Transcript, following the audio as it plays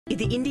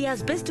ఇది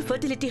India's best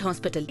fertility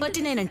hospital.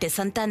 49 అంటే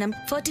సంతానం,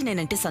 49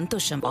 అంటే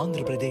సంతోషం.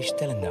 ఆంధ్రప్రదేశ్,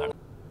 తెలంగాణ.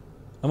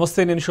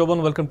 నమస్తే, నేను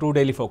Shobhan. Welcome to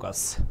daily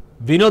focus.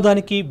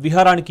 వినోదానికి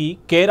విహారానికి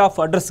కేర్ ఆఫ్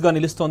అడ్రస్గా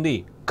నిలుస్తోంది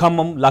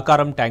ఖమ్మం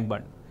లకారం ట్యాంక్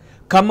బండ్.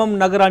 ఖమ్మం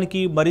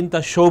నగరానికి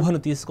మరింత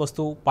శోభను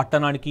తీసుకొస్తూ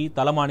పట్టణానికి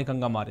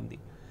తలమానికంగా మారింది.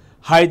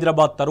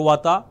 హైదరాబాద్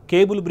తరువాత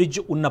కేబుల్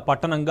బ్రిడ్జ్ ఉన్న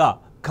పట్టణంగా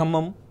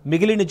ఖమ్మం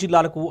మిగిలిన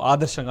జిల్లాలకు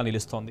ఆదర్శంగా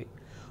నిలుస్తోంది.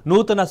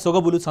 నూతన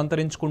సొగబులు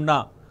సంతరించుకున్న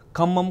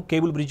ఖమ్మం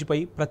కేబుల్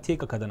బ్రిడ్జిపై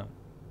ప్రత్యేక కథనం.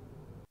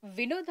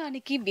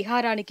 వినోదానికి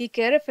విహారానికి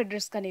కేర్ ఆఫ్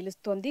అడ్రస్ గా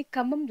నిలుస్తోంది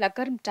ఖమ్మం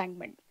లకారం ట్యాంక్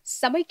బండ్.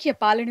 సమైక్య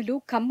పాలనలో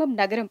ఖమ్మం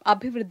నగరం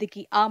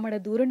అభివృద్ధికి ఆమడ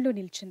దూరంలో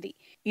నిలిచింది.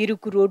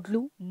 ఇరుకు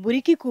రోడ్లు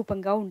మురికి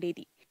కూపంగా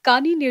ఉండేది.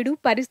 కానీ నేడు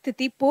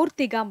పరిస్థితి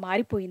పూర్తిగా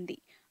మారిపోయింది.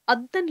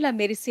 అద్దంలా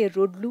మెరిసే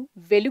రోడ్లు,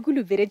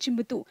 వెలుగులు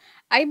విరజిమ్ముతూ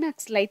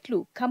ఐమాక్స్ లైట్లు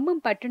ఖమ్మం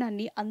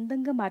పట్టణాన్ని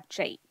అందంగా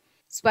మార్చాయి.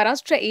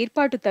 స్వరాష్ట్ర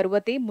ఏర్పాటు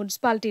తరువాతే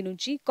మున్సిపాలిటీ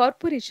నుంచి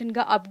కార్పొరేషన్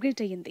గా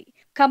అప్గ్రేడ్ అయ్యింది.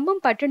 ఖమ్మం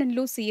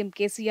పట్టణంలో సీఎం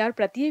కేసీఆర్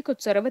ప్రత్యేక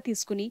చొరవ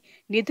తీసుకుని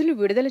నిధులు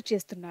విడుదల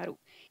చేస్తున్నారు.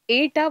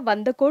 ఏటా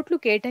 100 కోట్లు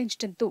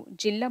కేటాయించడంతో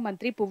జిల్లా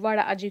మంత్రి పువ్వాడ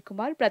అజయ్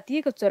కుమార్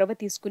ప్రత్యేక చొరవ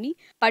తీసుకుని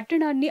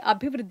పట్టణాన్ని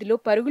అభివృద్ధిలో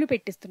పరుగులు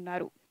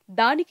పెట్టిస్తున్నారు.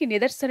 దానికి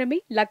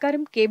నిదర్శనమే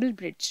లకారం కేబుల్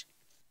బ్రిడ్జ్.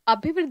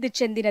 అభివృద్ధి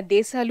చెందిన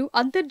దేశాలు,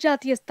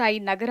 అంతర్జాతీయ స్థాయి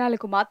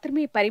నగరాలకు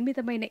మాత్రమే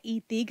పరిమితమైన ఈ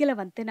తీగల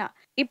వంతెన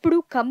ఇప్పుడు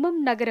ఖమ్మం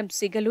నగరం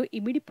సిగలో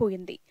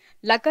ఇమిడిపోయింది.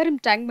 లకారం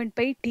ట్యాంక్ బండ్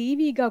పై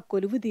టీవీగా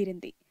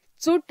కొలువుదీరింది.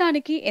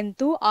 చూడటానికి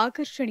ఎంతో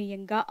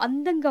ఆకర్షణీయంగా,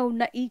 అందంగా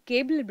ఉన్న ఈ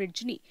కేబుల్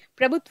బ్రిడ్జ్ ని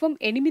ప్రభుత్వం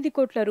 8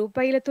 కోట్ల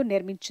రూపాయలతో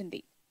నిర్మించింది.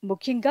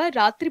 ముఖ్యంగా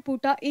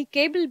రాత్రిపూట ఈ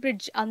కేబుల్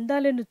బ్రిడ్జ్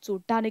అందాలను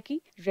చూడటానికి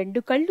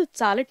 2 కళ్లు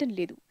చాలటం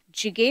లేదు.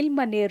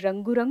 జిగేల్మనే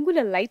రంగురంగుల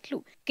లైట్లు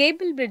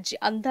కేబుల్ బ్రిడ్జ్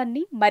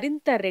అందాన్ని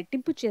మరింత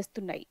రెట్టింపు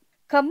చేస్తున్నాయి.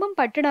 ఖమ్మం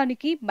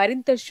పట్టణానికి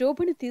మరింత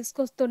శోభను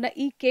తీసుకొస్తున్న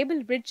ఈ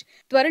కేబుల్ బ్రిడ్జ్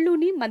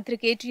త్వరలోనే మంత్రి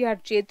కేటీఆర్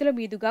చేతుల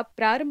మీదుగా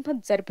ప్రారంభం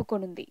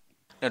జరుపుకోనుంది.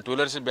 నేను 2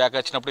 ఇయర్స్ బ్యాక్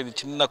వచ్చినప్పుడు ఇది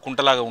చిన్న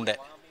కుంటలాగా ఉండే,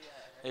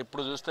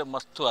 ఇప్పుడు చూస్తే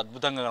మస్తు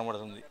అద్భుతంగా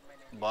కనబడుతుంది.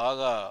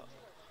 బాగా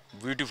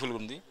బ్యూటిఫుల్గా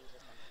ఉంది.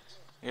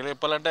 ఇలా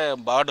చెప్పాలంటే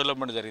బాగా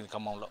డెవలప్మెంట్ జరిగింది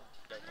ఖమ్మంలో.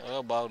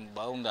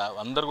 బాగుంది.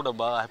 అందరు కూడా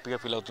బాగా హ్యాపీగా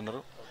ఫీల్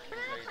అవుతున్నారు.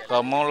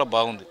 ఖమ్మంలో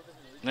బాగుంది.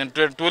 నేను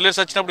 2 ఇయర్స్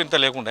వచ్చినప్పుడు ఇంత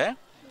లేకుండే,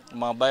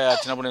 మా అబ్బాయి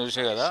వచ్చినప్పుడు నేను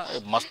చూసే కదా,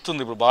 మస్తు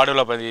ఉంది. ఇప్పుడు బాగా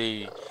డెవలప్ అయింది.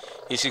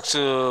 ఈ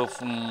 6,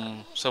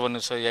 7,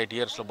 8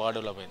 ఇయర్స్లో బాగా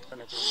డెవలప్ అయింది.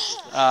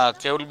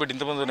 కేబుల్ బ్రిడ్జ్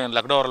ఇంతకుముందు నేను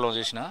లక్డోవర్లో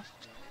చేసిన,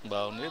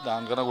 బాగుంది.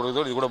 దానికన్నా కూడా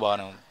ఇది కూడా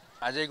బాగానే ఉంది.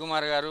 అజయ్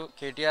కుమార్ గారు,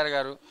 కేటీఆర్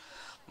గారు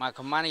మా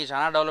ఖమ్మానికి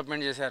చాలా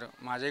డెవలప్మెంట్ చేశారు.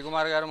 మా అజయ్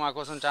కుమార్ గారు మా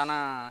కోసం చాలా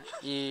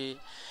ఈ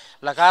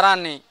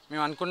లకారాన్ని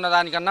మేము అనుకున్న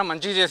దానికన్నా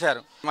మంచిగా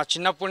చేశారు. మా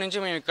చిన్నప్పటి నుంచి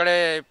మేము ఇక్కడే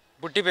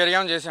పుట్టి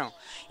పెరిగాం, చేసాం.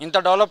 ఇంత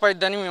డెవలప్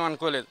అయిద్దని మేము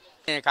అనుకోలేదు.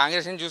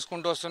 కాంగ్రెస్ని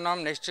చూసుకుంటూ వస్తున్నాం,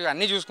 నెక్స్ట్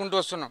అన్నీ చూసుకుంటూ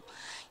వస్తున్నాం.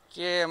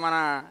 మన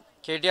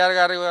కేటీఆర్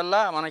గారి వల్ల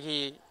మనకి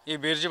ఈ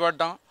బ్రిడ్జ్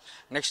పడ్డాం.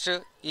 నెక్స్ట్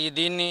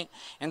దీన్ని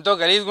ఎంతో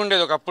గలీజ్గా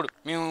ఉండేది ఒకప్పుడు,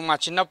 మా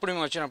చిన్నప్పుడు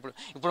మేము వచ్చినప్పుడు.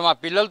 ఇప్పుడు మా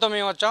పిల్లలతో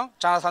మేము వచ్చాం,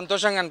 చాలా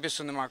సంతోషంగా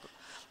అనిపిస్తుంది మాకు.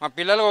 మా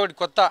పిల్లలు ఒకటి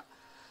కొత్త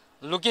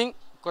లుకింగ్,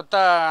 కొత్త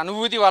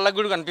అనుభూతి వాళ్ళకి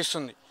కూడా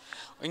కనిపిస్తుంది.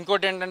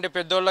 ఇంకోటి ఏంటంటే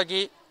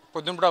పెద్దోళ్ళకి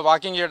పొద్దున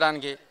వాకింగ్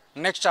చేయడానికి,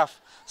 నెక్స్ట్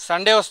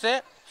సండే వస్తే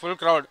ఫుల్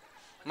క్రౌడ్,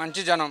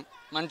 మంచి జనం,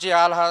 మంచి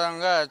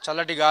ఆహ్లాదంగా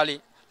చల్లటి గాలి,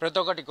 ప్రతి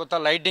ఒక్కటి కొత్త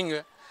లైటింగ్.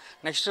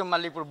 నెక్స్ట్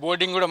మళ్ళీ ఇప్పుడు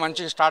బోర్డింగ్ కూడా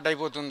మంచిగా స్టార్ట్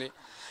అయిపోతుంది.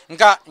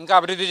 ఇంకా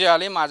అభివృద్ధి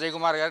చేయాలి మా అజయ్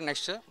కుమార్ గారు.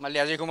 నెక్స్ట్ మళ్ళీ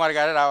అజయ్ కుమార్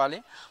గారే రావాలి.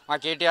 మా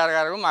కేటీఆర్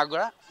గారు మాకు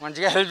కూడా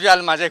మంచిగా హెల్ప్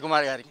చేయాలి మా అజయ్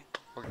కుమార్ గారికి.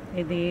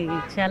 ఇది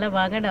చాలా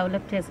బాగా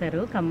డెవలప్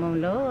చేశారు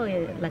ఖమ్మంలో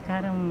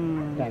లకారం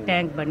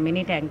tank bund,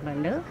 mini tank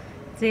bund.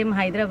 Same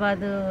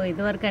Hyderabad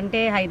ఇదివరకు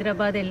అంటే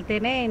హైదరాబాద్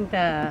వెళ్తేనే ఇంత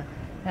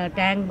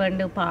ట్యాంక్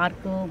బండ్,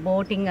 పార్కు,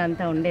 బోటింగ్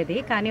అంతా ఉండేది.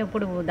 కానీ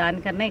ఇప్పుడు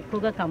దానికన్నా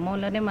ఎక్కువగా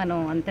ఖమ్మంలోనే మనం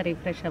అంత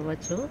రిఫ్రెష్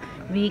అవ్వచ్చు.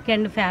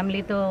 వీకెండ్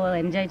ఫ్యామిలీతో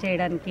ఎంజాయ్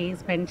చేయడానికి,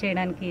 స్పెండ్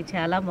చేయడానికి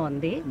చాలా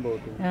బాగుంది.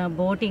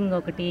 బోటింగ్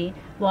ఒకటి,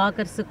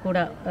 వాకర్స్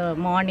కూడా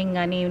మార్నింగ్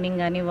కానీ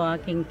ఈవినింగ్ కానీ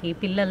వాకింగ్కి,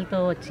 పిల్లలతో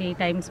వచ్చి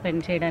టైం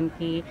స్పెండ్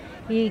చేయడానికి.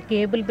 ఈ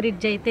కేబుల్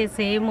బ్రిడ్జ్ అయితే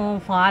సేమ్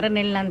ఫారెన్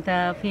వెళ్ళినంత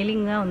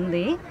ఫీలింగ్గా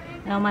ఉంది.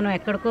 మనం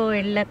ఎక్కడికో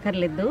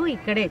వెళ్ళక్కర్లేదు,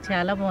 ఇక్కడే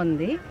చాలా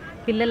బాగుంది.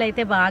 పిల్లలు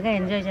అయితే బాగా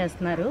ఎంజాయ్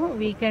చేస్తున్నారు.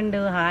 వీకెండ్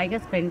హాయిగా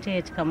స్పెండ్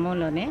చేయొచ్చు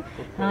ఖమ్మంలోనే.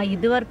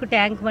 ఇదివరకు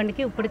ట్యాంక్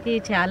బండ్కి ఇప్పటికి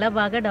చాలా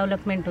బాగా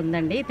డెవలప్మెంట్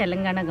ఉందండి.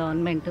 తెలంగాణ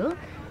గవర్నమెంట్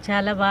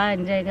చాలా బాగా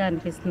ఎంజాయ్గా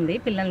అనిపిస్తుంది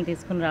పిల్లల్ని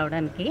తీసుకుని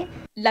రావడానికి.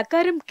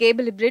 లకారం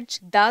కేబుల్ బ్రిడ్జ్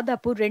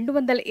దాదాపు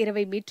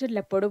 220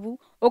 మీటర్ల పొడవు,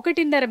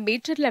 1.5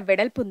 మీటర్ల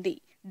వెడల్పుంది.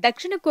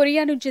 దక్షిణ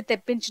కొరియా నుంచి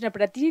తెప్పించిన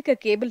ప్రత్యేక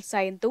కేబుల్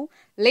సాయంతో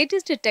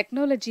లేటెస్ట్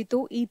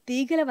టెక్నాలజీతో ఈ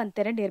తీగల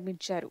వంతెన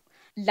నిర్మించారు.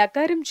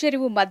 లకారం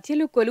చెరువు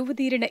మధ్యలో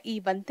కొలువుదీరిన ఈ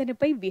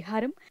వంతెనపై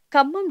విహారం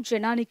ఖమ్మం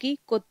జనానికి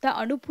కొత్త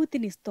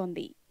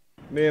అనుభూతినిస్తోంది.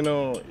 నేను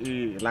ఈ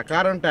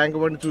లకారం ట్యాంక్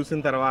బండ్ చూసిన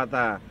తర్వాత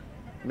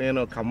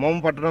నేను ఖమ్మం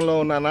పట్టణంలో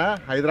ఉన్నానా,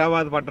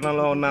 హైదరాబాద్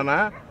పట్టణంలో ఉన్నానా,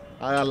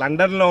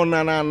 లండన్లో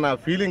ఉన్నానా అన్న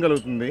ఫీలింగ్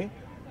కలుగుతుంది.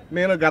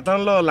 నేను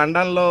గతంలో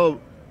లండన్లో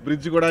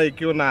బ్రిడ్జ్ కూడా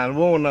ఎక్కి ఉన్న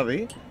అనుభవం ఉన్నది.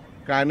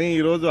 కానీ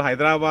ఈరోజు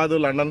హైదరాబాదు,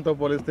 లండన్తో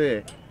పోలిస్తే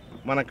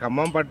మన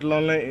ఖమ్మం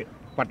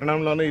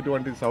పట్టణంలోనే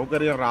ఇటువంటి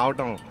సౌకర్యం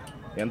రావటం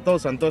ఎంతో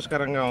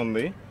సంతోషకరంగా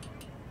ఉంది.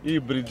 ఈ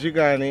బ్రిడ్జ్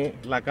కానీ,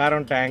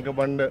 లకారం ట్యాంక్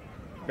బండ్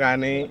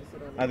కానీ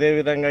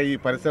అదేవిధంగా ఈ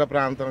పరిసర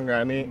ప్రాంతం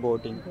కానీ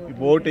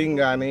బోటింగ్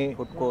కానీ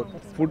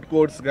ఫుడ్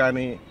కోర్ట్స్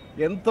కానీ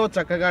ఎంతో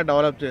చక్కగా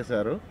డెవలప్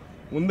చేశారు.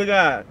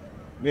 ముందుగా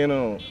నేను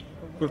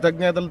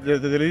కృతజ్ఞతలు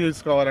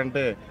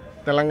తెలియజేసుకోవాలంటే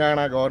తెలంగాణ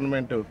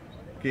గవర్నమెంట్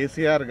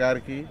కేసీఆర్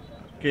గారికి,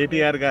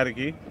 కేటీఆర్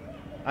గారికి,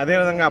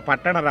 అదేవిధంగా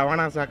పట్టణ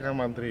రవాణా శాఖ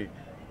మంత్రి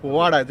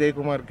పువ్వాడ అజయ్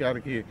కుమార్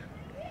గారికి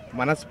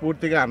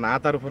మనస్ఫూర్తిగా నా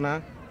తరఫున,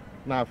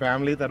 నా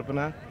ఫ్యామిలీ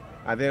తరఫున,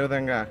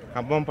 అదేవిధంగా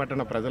ఖమ్మం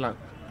పట్టణ ప్రజల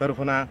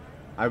తరఫున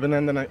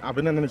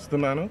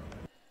అభినందనిస్తున్నాను.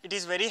 It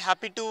is very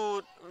happy to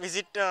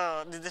visit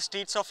the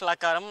streets of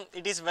Lakaram.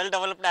 It is well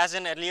developed as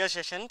in earlier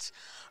sessions.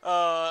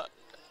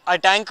 I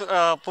thank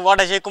Puvad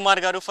Ajay Kumar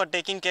Garu for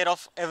taking care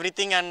of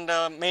everything and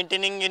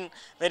maintaining in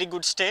very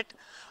good state.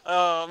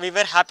 We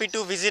were happy to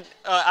visit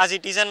as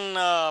it is an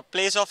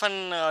place of an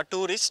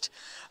tourist.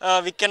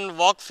 We can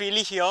walk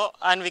freely here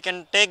and we can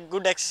take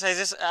good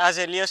exercises as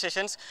earlier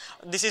sessions.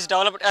 This is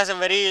developed as a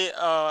very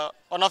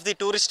one of the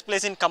tourist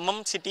place in Khammam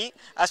city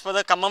as per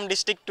the Khammam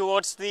district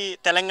towards the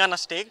Telangana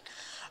state.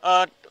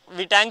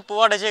 We thank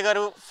Puvad Ajay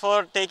Garu for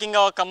taking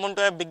our Khammam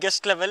to a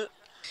biggest level.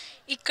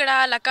 ఇక్కడ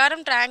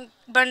లకారం tank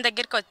bund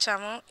దగ్గరికి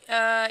వచ్చాము.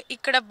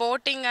 ఇక్కడ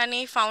boating కానీ,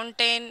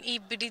 fountain, ఈ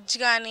bridge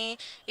కానీ,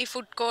 ఈ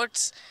food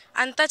courts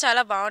అంతా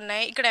చాలా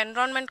బాగున్నాయి. ఇక్కడ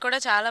ఎన్విరాన్మెంట్ కూడా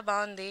చాలా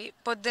బాగుంది.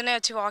 పొద్దునే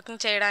వచ్చి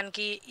వాకింగ్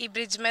చేయడానికి, ఈ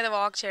బ్రిడ్జ్ మీద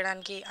వాక్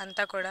చేయడానికి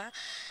అంతా కూడా.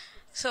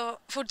 సో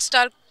ఫుడ్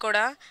స్టాల్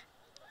కూడా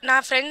నా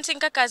ఫ్రెండ్స్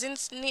ఇంకా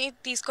కజిన్స్ని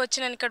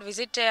తీసుకొచ్చి నేను ఇక్కడ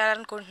విజిట్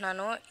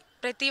చేయాలనుకుంటున్నాను.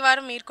 ప్రతి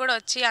వారం మీరు కూడా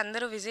వచ్చి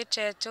అందరూ విజిట్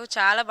చేయొచ్చు,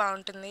 చాలా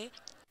బాగుంటుంది.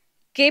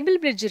 కేబుల్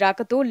బ్రిడ్జ్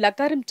రాకతో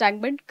లకారం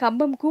ట్యాంక్ బండ్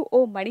ఖమ్మంకు ఓ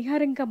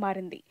మణిహారంగా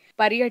మారింది.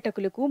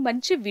 పర్యాటకులకు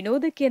మంచి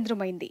వినోద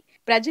కేంద్రమైంది.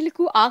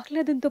 ప్రజలకు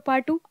ఆహ్లాదంతో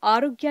పాటు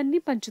ఆరోగ్యాన్ని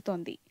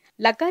పంచుతోంది.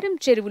 లకారం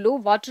చెరువులో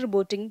water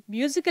boating,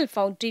 musical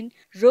fountain,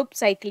 rope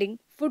cycling,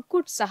 food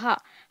court సహా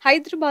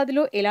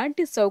హైదరాబాద్లో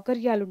ఎలాంటి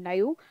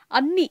సౌకర్యాలున్నాయో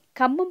అన్ని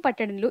ఖమ్మం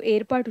పట్టణంలో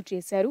ఏర్పాటు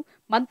చేశారు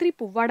మంత్రి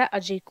పువ్వాడ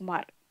అజయ్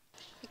కుమార్.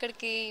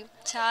 ఇక్కడికి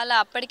చాలా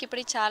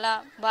అప్పటికిప్పటికి చాలా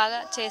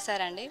బాగా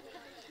చేశారండి.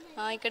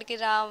 ఇక్కడికి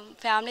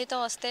ఫ్యామిలీతో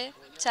వస్తే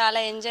చాలా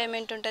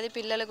ఎంజాయ్మెంట్ ఉంటుంది.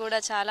 పిల్లలు కూడా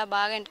చాలా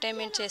బాగా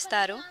ఎంటర్టైన్మెంట్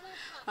చేస్తారు.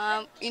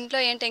 ఇంట్లో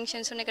ఏం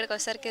టెన్షన్స్ ఉన్నాయి, ఇక్కడికి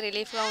వచ్చేసరికి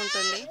రిలీఫ్గా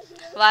ఉంటుంది.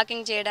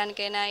 వాకింగ్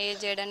చేయడానికైనా,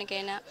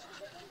 చేయడానికైనా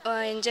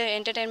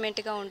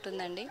ఎంటర్టైన్మెంట్గా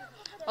ఉంటుందండి.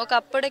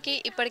 ఒకప్పటికి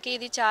ఇప్పటికి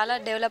ఇది చాలా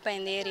డెవలప్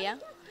అయింది ఏరియా.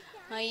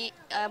 ఈ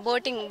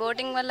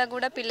బోటింగ్ వల్ల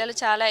కూడా పిల్లలు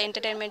చాలా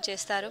ఎంటర్టైన్మెంట్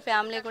చేస్తారు.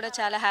 ఫ్యామిలీ కూడా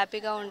చాలా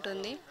హ్యాపీగా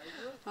ఉంటుంది.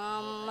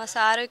 మా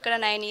సారు ఇక్కడ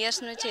 9 years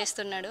నుంచి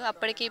చేస్తున్నాడు.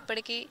 అప్పటికి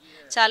ఇప్పటికి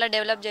చాలా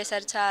డెవలప్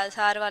చేశారు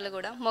సార్ వాళ్ళు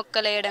కూడా.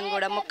 మొక్కలు వేయడం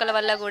కూడా, మొక్కల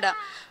వల్ల కూడా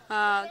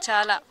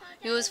చాలా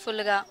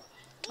యూజ్ఫుల్గా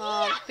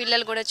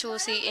పిల్లలు కూడా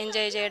చూసి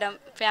ఎంజాయ్ చేయడం,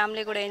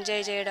 ఫ్యామిలీ కూడా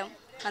ఎంజాయ్ చేయడం,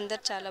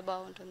 అందరు చాలా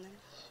బాగుంటుందండి.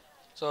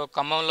 సో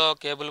ఖమ్మంలో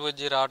కేబుల్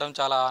బ్రిడ్జి రావడం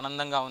చాలా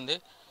ఆనందంగా ఉంది.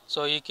 సో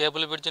ఈ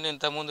కేబుల్ బ్రిడ్జిని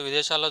ఇంతకుముందు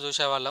విదేశాల్లో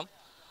చూసేవాళ్ళం.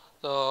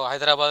 సో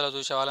హైదరాబాద్లో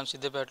చూసేవాళ్ళం,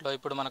 సిద్దిపేటలో.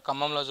 ఇప్పుడు మన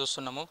ఖమ్మంలో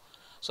చూస్తున్నాము.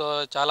 సో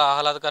చాలా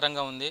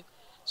ఆహ్లాదకరంగా ఉంది.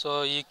 సో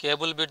ఈ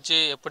కేబుల్ బ్రిడ్జి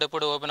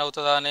ఎప్పుడెప్పుడు ఓపెన్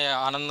అవుతుందా అనే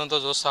ఆనందంతో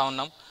చూస్తూ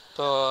ఉన్నాం.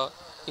 సో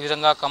ఈ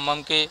విధంగా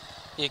ఖమ్మంకి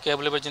ఈ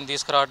కేబుల్ బ్రిడ్జిని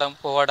తీసుకురావడం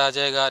పువ్వాడ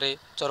అజయ్ గారి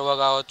చొరవ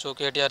కావచ్చు,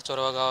 కేటీఆర్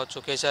చొరవ కావచ్చు,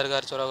 కేసీఆర్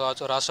గారి చొరవ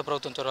కావచ్చు, రాష్ట్ర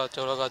ప్రభుత్వం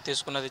చొరవ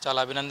తీసుకున్నది చాలా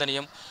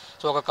అభినందనీయం.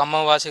 సో ఒక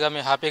ఖమ్మం వాసిగా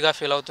మేము హ్యాపీగా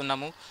ఫీల్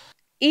అవుతున్నాము.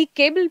 ఈ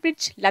కేబుల్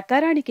బ్రిడ్జ్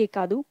లకారానికే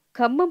కాదు,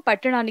 ఖమ్మం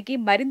పట్టణానికి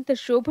మరింత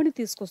శోభను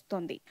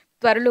తీసుకొస్తోంది.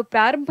 త్వరలో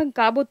ప్రారంభం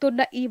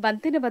కాబోతున్న ఈ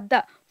వంతెన వద్ద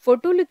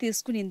ఫోటోలు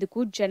తీసుకునేందుకు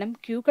జనం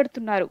క్యూ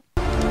కడుతున్నారు.